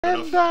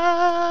And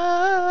I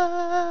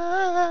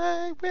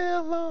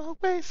will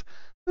always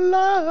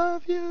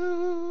love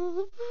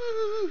you.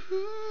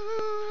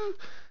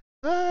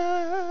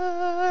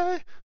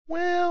 I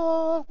will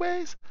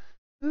always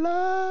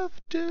love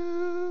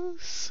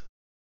Deuce.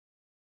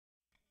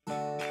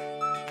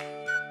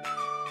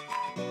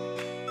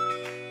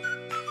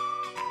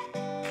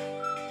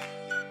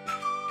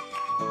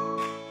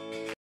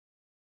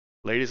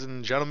 Ladies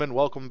and gentlemen,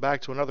 welcome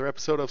back to another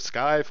episode of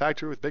Sky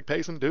Factory with Big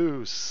Pace and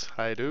Deuce.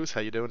 Hi Deuce, how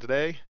you doing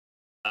today?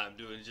 I'm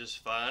doing just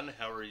fine.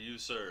 How are you,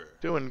 sir?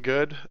 Doing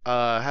good.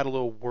 Had a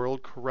little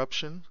world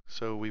corruption,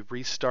 so we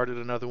restarted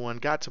another one.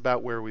 Got to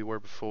about where we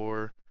were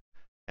before,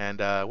 and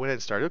went ahead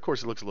and started. Of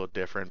course, it looks a little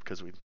different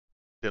because we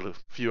did a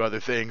few other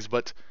things,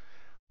 but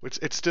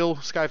it's still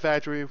Sky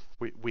Factory.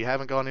 We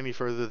haven't gone any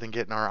further than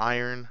getting our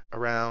iron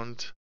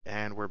around,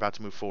 and we're about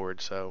to move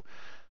forward. So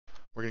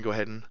we're gonna go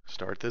ahead and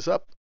start this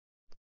up.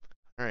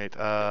 All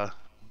right.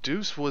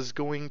 Deuce was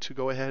going to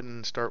go ahead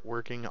and start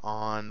working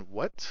on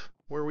what?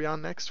 Where are we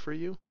on next for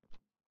you?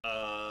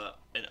 An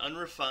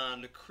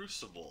unrefined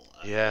crucible.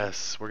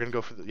 Yes, we're gonna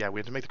go for yeah. We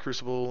have to make the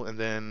crucible and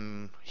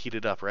then heat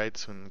it up, right?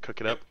 So, and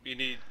cook it up. You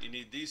need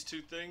these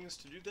two things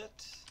to do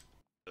that.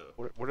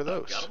 What are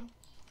those? Got them.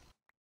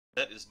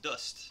 That is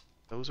dust.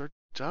 Those are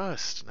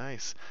dust.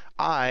 Nice.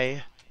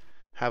 I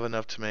have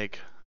enough to make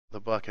the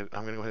bucket.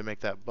 I'm gonna go ahead and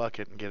make that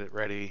bucket and get it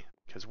ready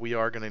because we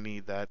are gonna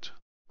need that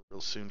real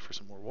soon for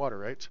some more water,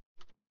 right?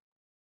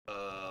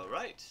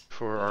 Right.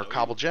 For our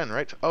cobble gen,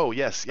 right? Oh,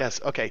 yes, yes.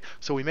 Okay,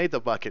 so we made the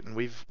bucket, and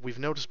we've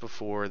noticed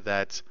before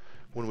that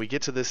when we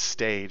get to this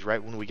stage,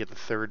 right when we get the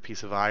third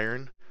piece of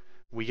iron,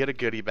 we get a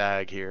goodie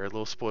bag here, a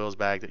little spoils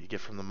bag that you get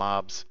from the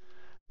mobs,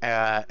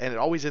 and it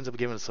always ends up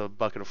giving us a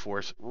bucket of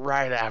force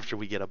right after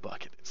we get a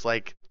bucket. It's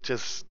like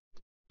just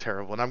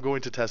terrible, and I'm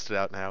going to test it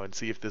out now and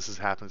see if this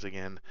happens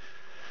again.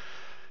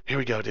 Here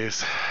we go,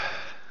 Deuce.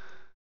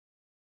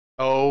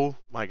 Oh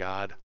my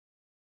God.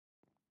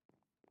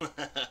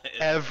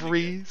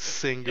 Every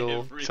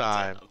single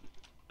time.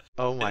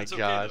 Oh my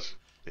gosh.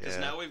 Because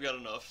now we've got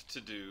enough to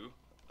do.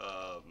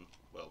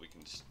 Well, we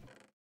can just.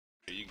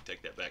 You can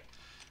take that back.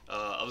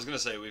 I was gonna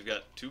say we've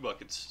got 2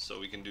 buckets, so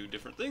we can do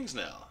different things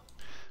now.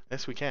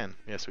 Yes, we can.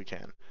 Yes, we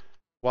can.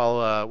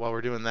 While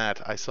we're doing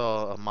that, I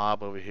saw a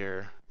mob over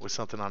here with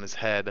something on his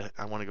head.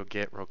 I want to go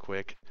get real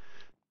quick.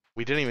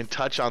 We didn't even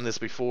touch on this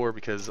before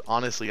because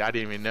honestly, I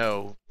didn't even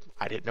know.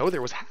 I didn't know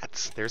there was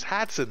hats. There's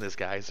hats in this,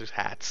 guys. There's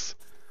hats.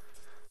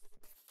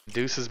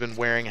 Deuce has been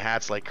wearing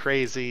hats like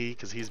crazy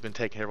because he's been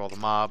taking care of all the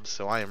mobs,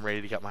 so I am ready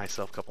to get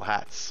myself a couple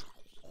hats.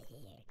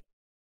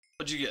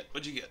 What'd you get?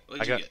 What'd you get?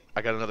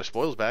 I got another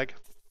spoils bag.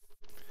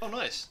 Oh,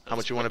 nice. How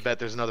much you want to bet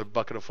there's another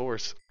bucket of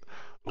force?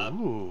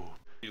 Ooh.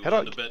 You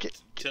want to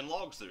bet 10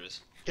 logs there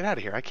is. Get out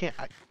of here. I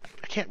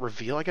can't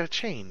reveal. I gotta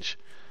change.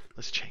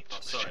 Let's change. Oh,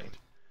 sorry. Let's change.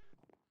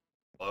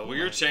 Well, while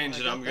you're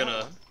changing, I'm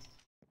gonna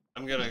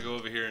go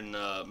over here and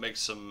make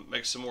some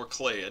more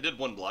clay. I did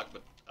 1 block,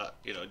 but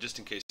you know, just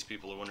in case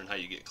people are wondering how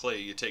you get clay,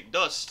 you take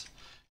dust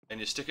and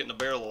you stick it in a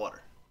barrel of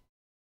water.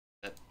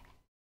 That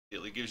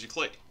immediately gives you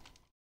clay.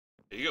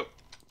 There you go.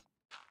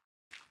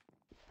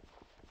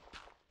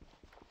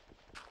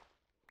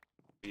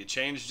 You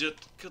changed it.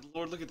 Good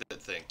Lord, look at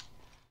that thing.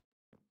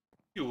 What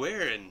are you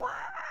wearing?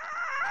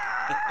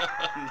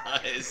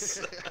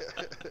 Nice.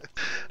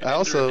 I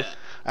also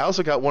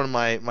got one of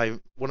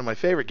my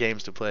favorite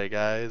games to play,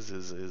 guys,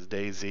 is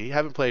DayZ.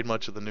 Haven't played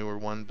much of the newer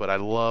one, but I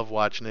love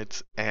watching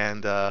it,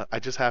 and I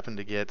just happened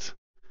to get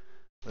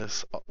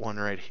this one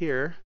right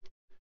here.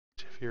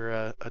 If you're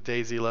a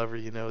DayZ lover,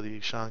 you know the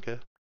Ushanka.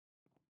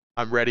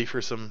 I'm ready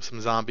for some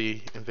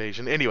zombie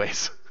invasion.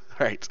 Anyways,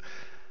 all right.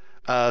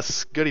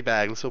 Goodie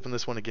bag. Let's open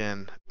this one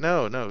again.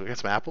 No, we got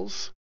some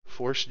apples,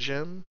 force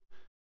gem,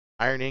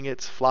 iron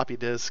ingots, floppy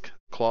disk,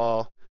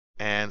 claw,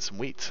 and some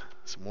wheat.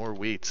 Some more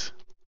wheat.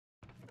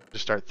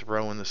 Just start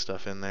throwing this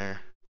stuff in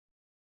there.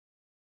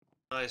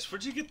 Nice.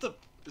 Where'd you get the?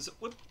 Is it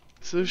what?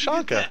 It's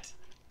Ushanka.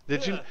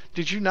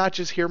 Did you not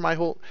just hear my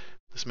whole?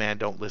 This man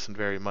don't listen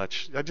very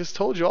much. I just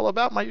told you all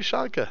about my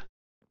Ushanka.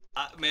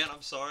 Man,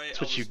 I'm sorry.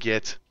 That's what you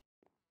get.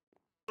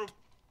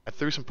 I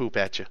threw some poop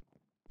at you.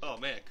 Oh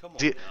man, come on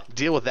now.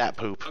 Deal with that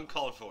poop.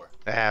 Uncalled for.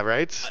 Yeah,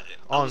 right?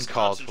 I was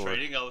Uncalled for.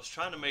 concentrating. I was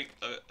trying to make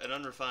an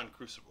unrefined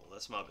crucible.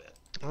 That's my bad.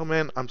 Oh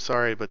man, I'm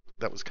sorry, but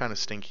that was kind of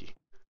stinky.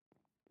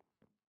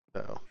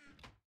 So,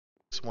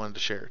 just wanted to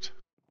share it.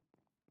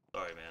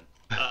 Sorry, man.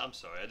 I'm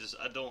sorry.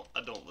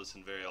 I don't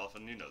listen very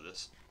often. You know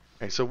this.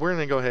 Okay, so we're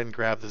gonna go ahead and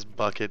grab this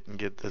bucket and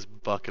get this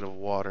bucket of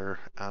water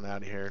out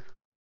of here.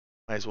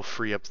 Might as well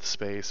free up the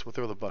space. We'll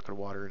throw the bucket of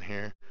water in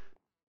here.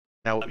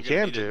 Now what we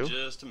can do,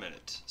 just a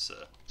minute, so.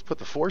 Let's put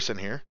the force in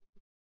here.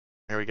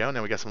 There we go.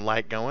 Now we got some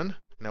light going.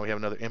 Now we have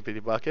another empty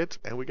bucket,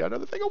 and we got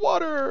another thing of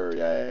water.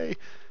 Yay!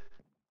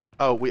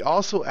 Oh, we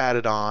also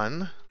added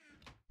on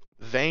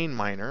Vein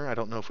Miner. I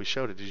don't know if we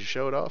showed it. Did you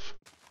show it off?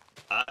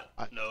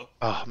 No.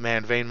 Oh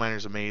man, Vein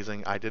Miner's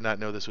amazing. I did not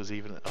know this was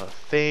even a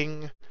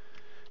thing.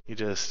 You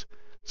just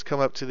come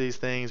up to these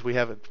things. We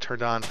have it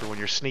turned on for when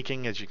you're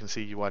sneaking. As you can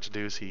see, you watch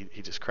Deuce. He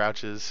just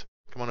crouches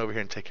Come on over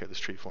here and take care of this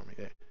tree for me.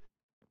 There.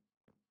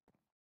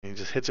 And he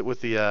just hits it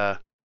with the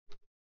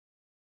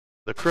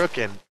crook,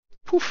 and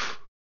poof,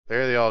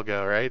 there they all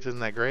go. Right? Isn't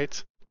that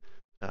great?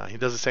 He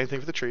does the same thing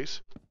for the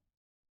trees.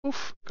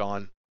 Poof,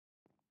 gone.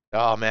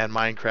 Oh man,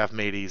 Minecraft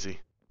made easy.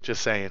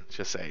 Just saying,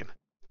 just saying.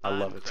 I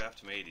love it.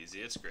 Minecraft made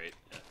easy. It's great.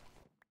 Yeah.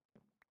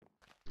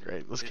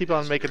 Great. Let's keep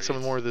on making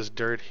some more of this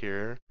dirt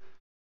here.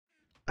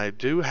 I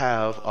do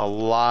have a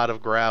lot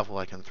of gravel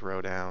I can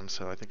throw down,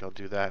 so I think I'll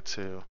do that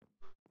too.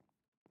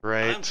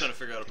 Right. I'm trying to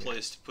figure out a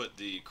place to put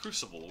the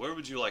crucible. Where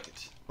would you like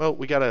it? Well,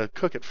 we gotta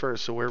cook it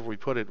first, so wherever we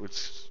put it,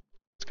 it's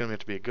gonna have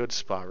to be a good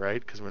spot, right?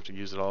 Because we have to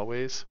use it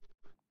always.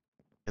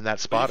 In that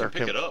spot, or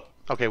pick it up.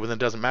 Okay, well then it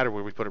doesn't matter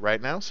where we put it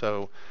right now.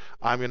 So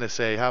I'm gonna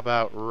say, how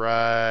about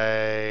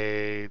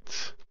right?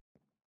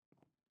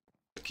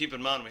 Keep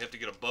in mind we have to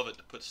get above it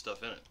to put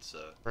stuff in it.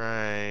 So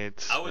right.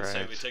 I would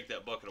say we take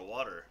that bucket of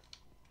water.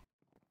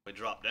 We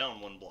drop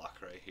down 1 block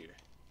right here.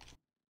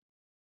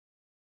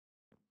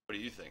 What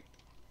do you think?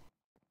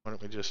 Why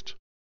don't we just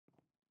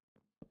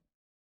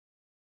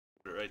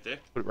put it right there?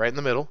 Put it right in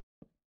the middle.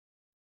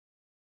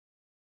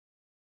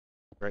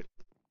 Right.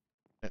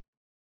 Yeah.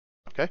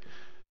 Okay.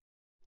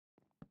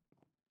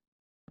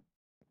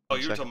 Oh,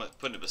 you were talking about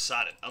putting it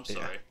beside it. I'm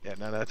sorry. Yeah,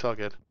 no, that's all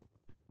good.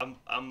 I'm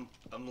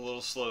a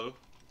little slow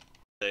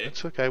today.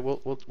 It's okay.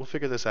 We'll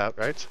figure this out,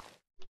 right?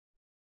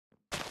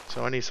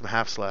 So I need some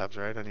half slabs,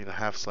 right? I need a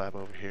half slab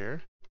over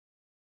here.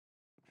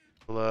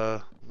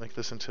 We'll make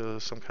this into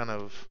some kind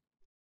of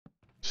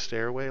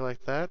stairway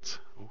like that.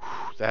 Ooh,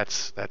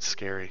 that's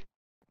scary.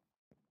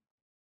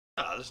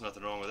 Ah, there's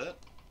nothing wrong with that.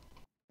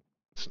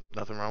 There's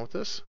nothing wrong with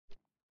this?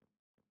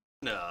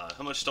 Nah,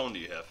 how much stone do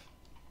you have?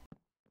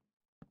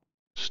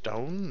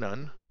 Stone?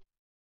 None.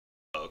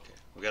 Oh, okay.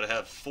 We gotta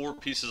have 4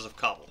 pieces of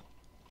cobble.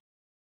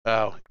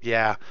 Oh,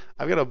 yeah.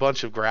 I've got a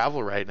bunch of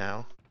gravel right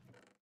now.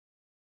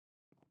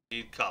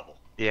 Need cobble.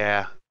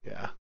 Yeah,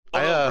 yeah. Oh,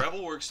 no,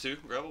 gravel works too.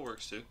 Gravel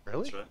works too.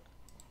 Really? That's right.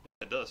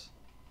 It does.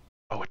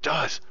 Oh, it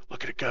does.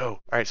 Look at it go.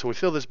 All right, so we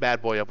fill this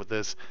bad boy up with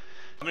this.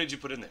 How many did you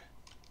put in there?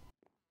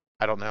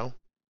 I don't know.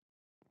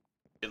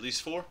 At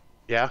least 4?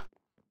 Yeah.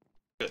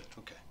 Good.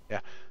 Okay. Yeah.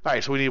 All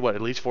right, so we need what?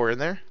 At least 4 in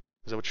there?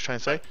 Is that what you're trying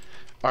to say?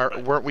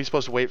 Right. Weren't we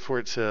supposed to wait for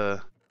it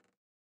to?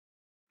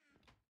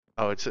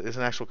 Oh, it's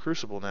an actual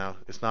crucible now.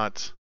 It's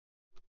not.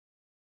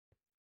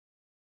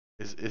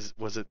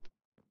 Was it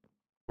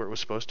where it was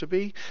supposed to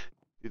be?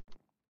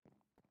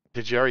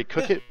 Did you already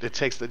cook it? It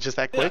takes just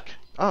that quick? Yeah.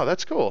 Oh,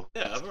 that's cool.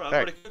 Yeah, I've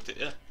already cooked it.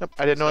 Yeah. Yep,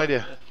 I had no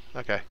idea. Yeah.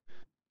 Okay.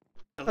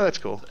 Oh, that's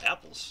cool.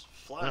 Apples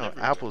flying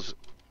everywhere.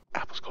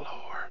 Apples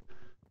galore.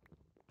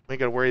 We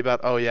got to worry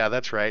about. Oh yeah,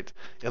 that's right.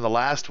 In the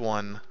last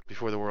one,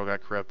 before the world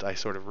got corrupt, I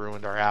sort of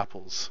ruined our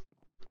apples,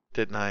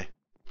 didn't I?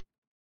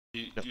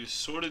 You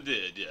sort of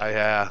did,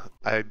 yeah.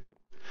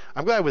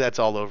 I'm glad that's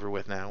all over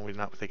with now. We're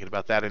not thinking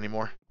about that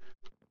anymore.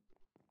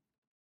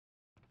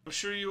 I'm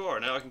sure you are.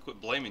 Now I can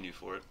quit blaming you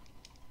for it.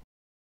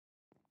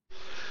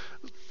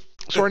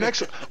 So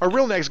our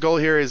real next goal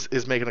here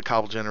is making a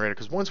cobble generator,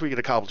 because once we get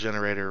a cobble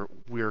generator,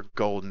 we're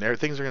golden.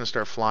 Things are going to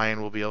start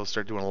flying. We'll be able to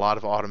start doing a lot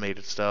of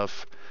automated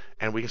stuff,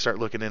 and we can start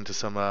looking into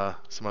some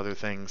other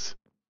things.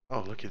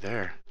 Oh, looky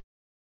there.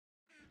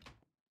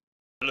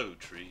 Hello,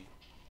 tree.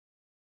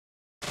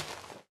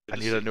 I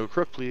need a new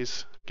crook,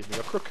 please. Give me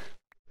a crook.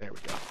 There we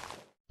go.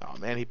 Oh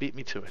man, he beat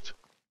me to it.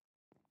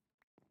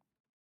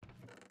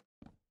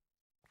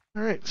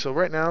 Alright, so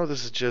right now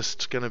this is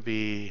just going to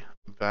be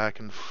back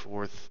and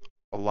forth.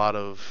 A lot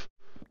of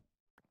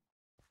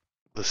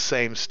the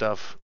same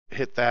stuff.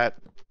 Hit that,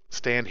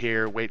 stand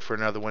here, wait for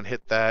another one.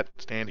 Hit that,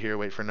 stand here,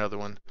 wait for another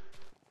one.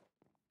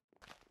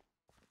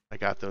 I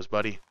got those,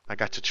 buddy. I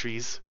got your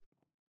trees.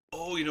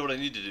 Oh, you know what I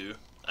need to do?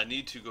 I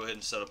need to go ahead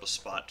and set up a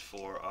spot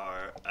for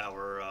our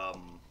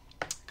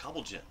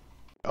cobble gen.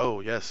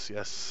 Oh, yes.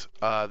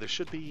 There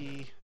should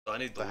be... So I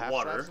need the half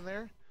water. In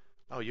there?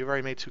 Oh, you've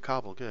already made 2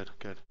 cobble. Good.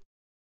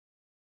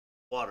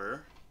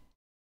 Water.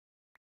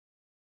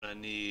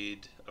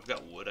 I've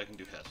got wood, I can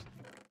do half.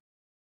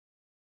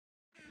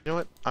 You know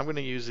what? I'm going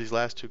to use these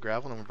last 2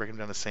 gravel and I'm going to break them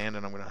down to sand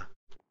and I'm going to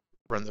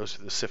run those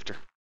through the sifter.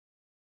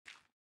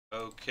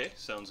 Okay,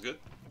 sounds good.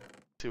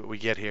 See what we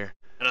get here.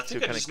 And I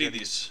think I just need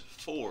these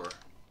 4.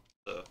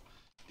 So,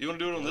 you want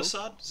to do it on this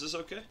side? Is this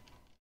okay?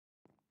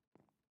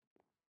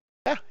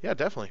 Yeah,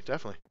 definitely.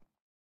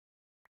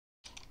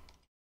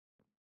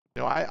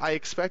 You know, I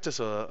expect us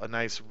a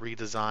nice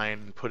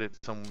redesign, put it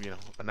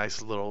a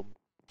nice little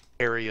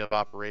area of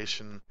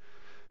operation.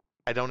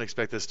 I don't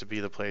expect this to be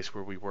the place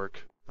where we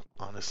work,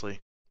 honestly.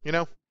 You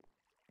know,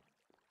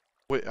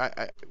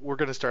 we're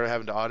going to start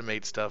having to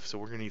automate stuff, so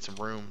we're going to need some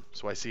room.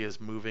 So I see us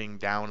moving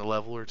down a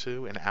level or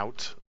 2 and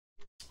out.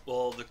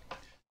 Well, the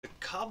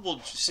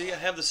cobble... See, I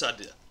have this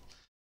idea.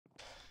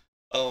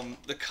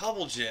 The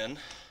cobble gen,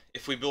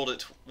 if we build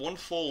it 1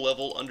 full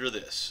level under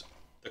this,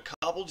 the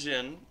cobble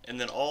gen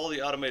and then all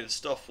the automated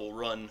stuff will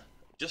run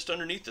just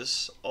underneath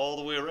us all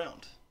the way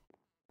around.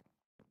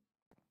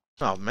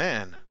 Oh,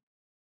 man.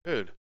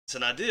 Dude. It's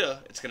an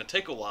idea. It's going to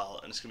take a while,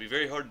 and it's going to be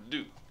very hard to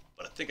do.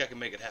 But I think I can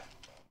make it happen.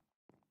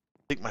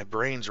 think my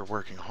brains are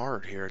working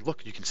hard here.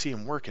 Look, you can see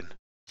them working.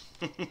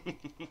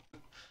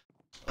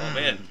 Oh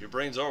man, your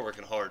brains are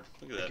working hard.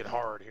 Look at that. Working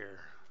hard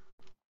here.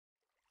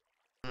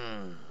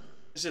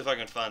 Let's see if I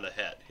can find a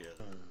hat here.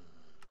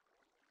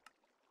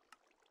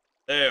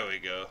 There we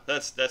go.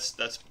 That's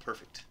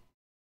perfect.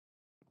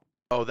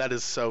 Oh, that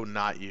is so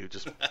not you,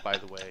 just by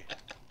the way.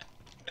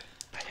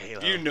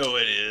 Halo. You know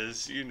it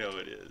is. You know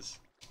it is.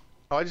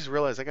 Oh, I just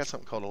realized I got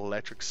something called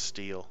electric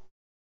steel.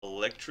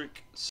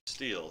 Electric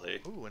steel, hey?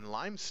 Ooh, and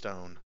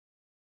limestone.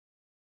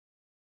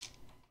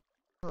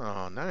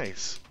 Oh,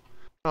 nice.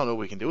 I don't know what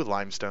we can do with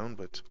limestone,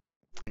 but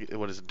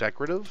what is it,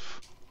 decorative?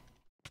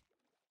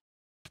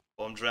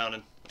 Oh, I'm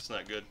drowning. That's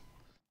not good.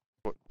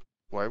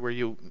 Why were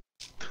you...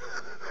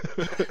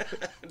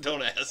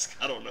 Don't ask.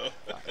 I don't know.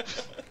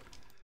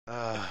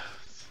 uh,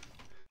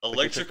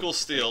 Electrical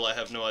steel, I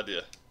have no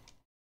idea.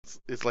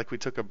 It's like we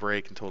took a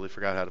break and totally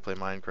forgot how to play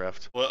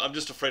Minecraft. Well, I'm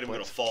just afraid I'm going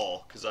to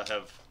fall because I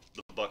have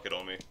the bucket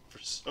on me for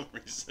some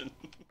reason.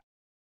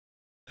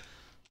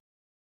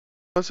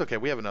 That's okay,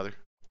 we have another.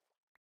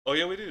 Oh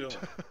yeah, we do, don't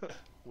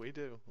we?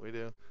 We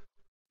do.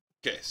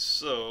 Okay,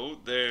 so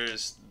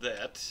there's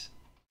that.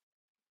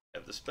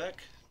 Have this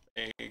back.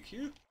 Thank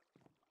you.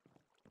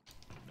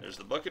 There's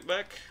the bucket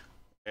back.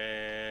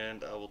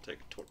 And I will take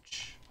a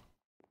torch.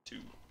 2.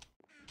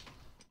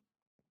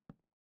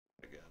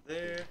 I got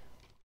there.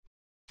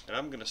 And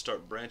I'm going to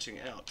start branching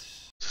out.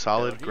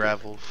 Solid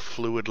gravel,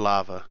 fluid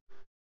lava.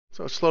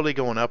 So it's slowly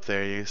going up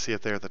there. You see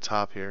it there at the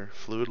top here.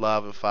 Fluid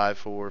lava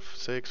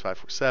 546,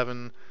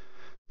 547.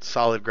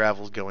 Solid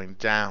gravel's going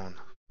down.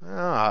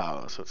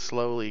 Oh, so it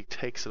slowly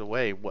takes it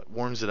away. What,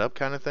 warms it up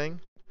kind of thing?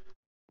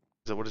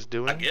 Is that what it's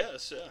doing? I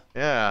guess, yeah.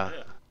 Yeah.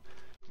 Yeah.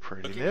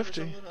 Pretty Looking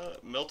nifty.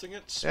 Melting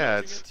it?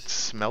 Yeah, Smelting it's it?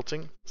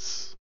 smelting.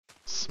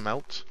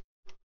 Smelt.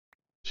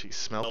 She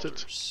smelt it.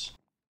 Smelters.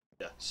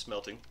 Yeah,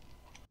 smelting.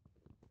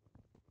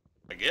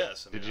 I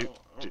guess. I mean,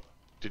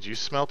 Did you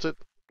smelt it?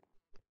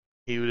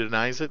 He who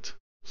denies it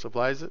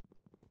supplies it.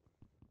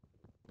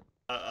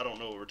 I don't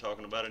know what we're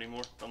talking about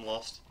anymore. I'm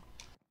lost.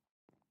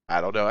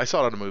 I don't know. I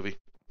saw it on a movie.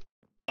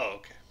 Oh,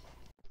 okay.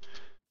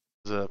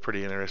 It was a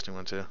pretty interesting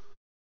one too.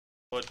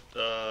 What?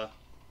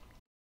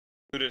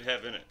 Who did it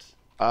have in it?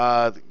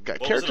 What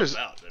was it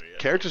about?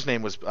 Character's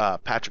name was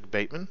Patrick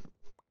Bateman.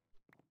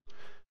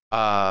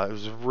 It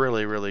was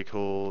really, really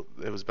cool.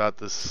 It was about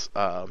this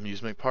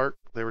amusement park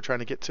they were trying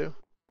to get to.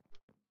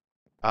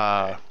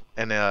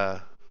 And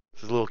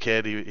this little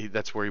kid, he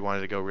that's where he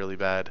wanted to go really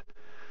bad.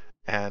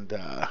 And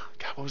God,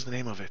 what was the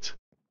name of it?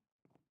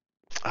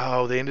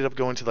 Oh, they ended up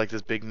going to like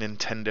this big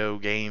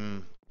Nintendo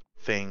game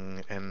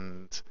thing,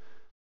 and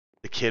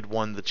the kid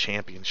won the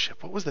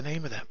championship. What was the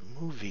name of that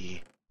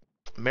movie?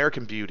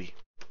 American Beauty.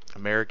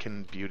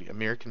 American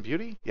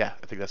Beauty? Yeah,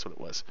 I think that's what it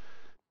was.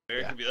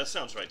 American Beauty. That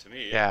sounds right to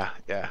me. Yeah.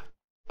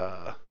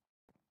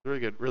 Really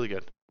good, really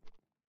good.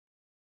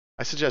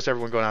 I suggest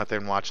everyone going out there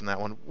and watching that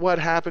one. What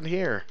happened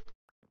here?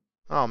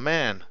 Oh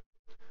man,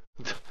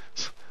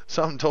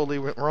 something totally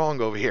went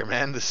wrong over here,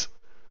 man. This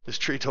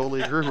tree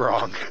totally grew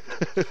wrong.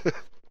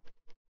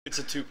 It's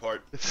a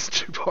 2-part. It's a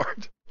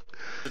 2-part.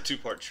 It's a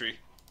 2-part tree.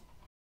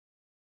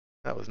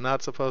 That was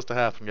not supposed to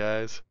happen,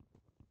 guys.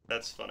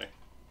 That's funny.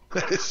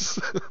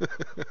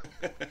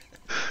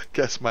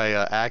 Guess my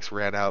axe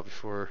ran out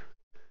before.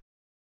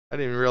 I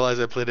didn't even realize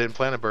I didn't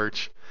plant a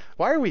birch.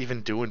 Why are we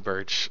even doing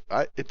birch?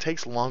 It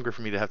takes longer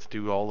for me to have to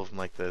do all of them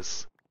like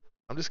this.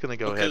 I'm just gonna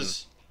go ahead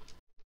and...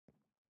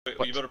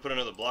 Wait, you better put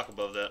another block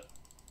above that.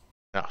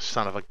 Oh,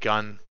 son of a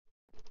gun.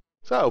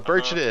 So,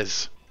 birch it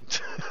is.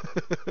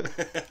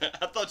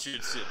 I thought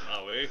you'd sit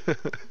my way.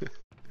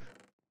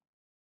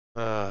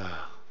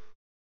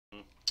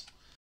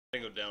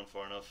 Didn't go down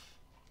far enough.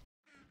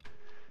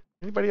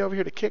 Anybody over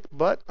here to kick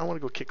butt? I want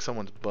to go kick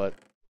someone's butt.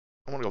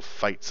 I want to go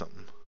fight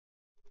something.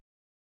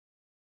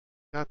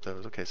 Got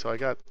those. Okay, so I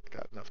got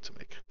enough to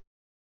make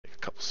a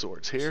couple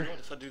swords here. So you know what,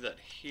 if I do that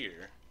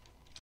here...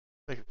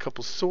 Make a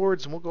couple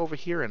swords, and we'll go over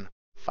here and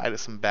fight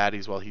some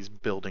baddies while he's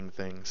building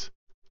things.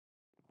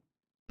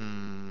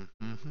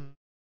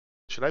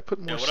 Should I put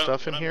more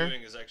stuff in here? What I'm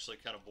doing is actually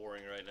kind of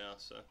boring right now,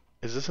 so...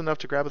 Is this enough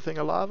to grab a thing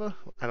of lava?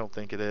 I don't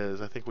think it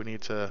is. I think we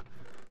need to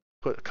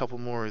put a couple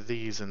more of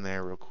these in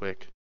there real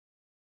quick.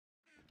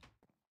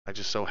 I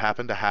just so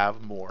happen to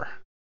have more.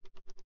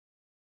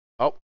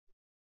 Oh.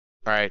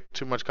 Alright,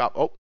 too much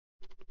Oh.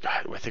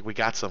 God, I think we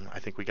got some.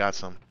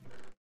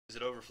 Is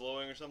it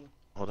overflowing or something?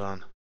 Hold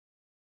on.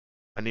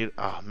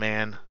 Oh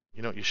man.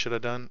 You know what you should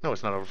have done? No,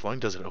 it's not overflowing.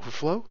 Does it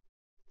overflow?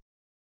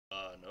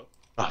 No.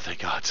 Oh, thank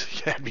God.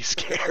 You had me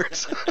scared.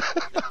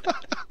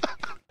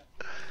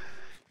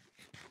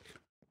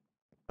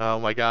 Oh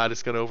my God,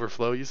 it's gonna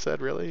overflow, you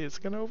said? Really? It's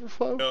gonna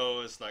overflow?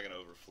 No, it's not gonna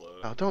overflow.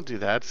 Oh, don't do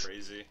that.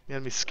 Crazy. You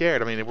had me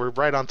scared. I mean, we're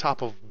right on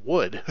top of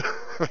wood.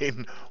 I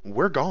mean,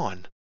 we're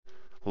gone.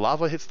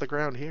 Lava hits the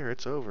ground here,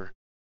 it's over.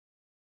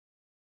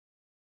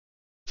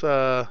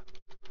 Let's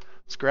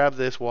grab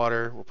this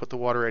water. We'll put the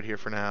water right here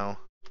for now.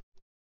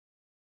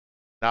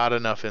 Not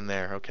enough in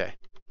there. Okay.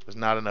 There's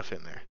not enough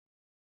in there.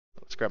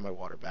 Let's grab my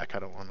water back. I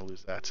don't want to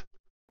lose that.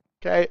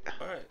 Okay.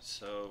 Alright,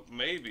 so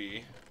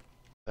maybe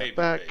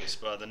Back. base,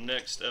 by the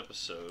next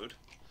episode,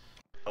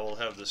 I will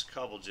have this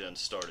cobble gen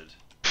started.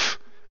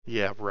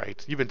 Yeah,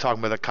 right. You've been talking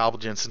about that cobble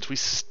gen since we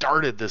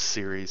started this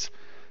series.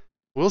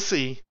 We'll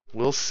see.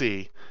 We'll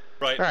see.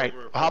 Right. All right.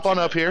 Hop on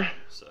up here. Time,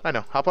 so. I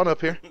know. Hop on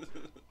up here.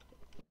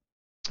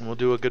 And we'll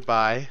do a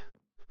goodbye.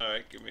 All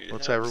right. Give me.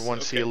 Let's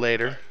everyone see you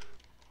later.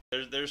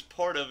 Right. There's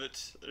part of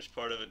it. There's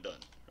part of it done.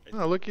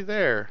 Right. Oh, looky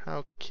there.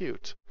 How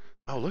cute.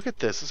 Oh, look at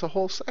this. There's a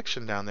whole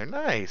section down there.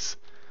 Nice.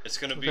 It's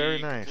going to be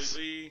very nice.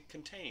 Completely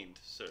contained,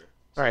 sir.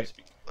 All right.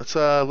 Let's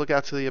look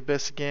out to the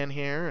abyss again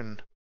here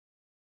and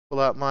pull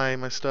out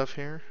my stuff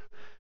here.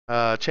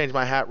 Change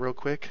my hat real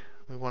quick.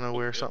 We want to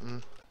wear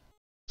something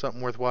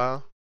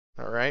worthwhile.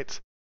 All right.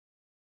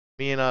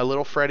 Me and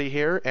little Freddy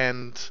here,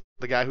 and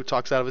the guy who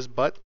talks out of his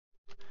butt.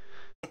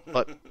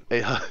 A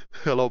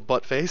little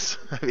butt face.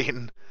 I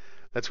mean,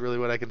 that's really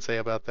what I can say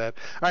about that.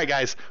 All right,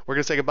 guys, we're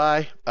gonna say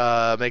goodbye.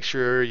 Make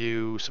sure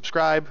you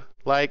subscribe,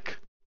 like,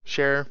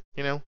 share.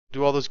 You know,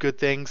 do all those good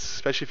things,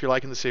 especially if you're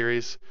liking the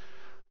series.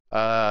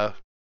 We'll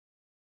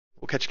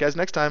catch you guys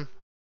next time.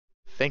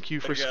 Thank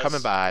you for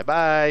coming by.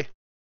 Bye.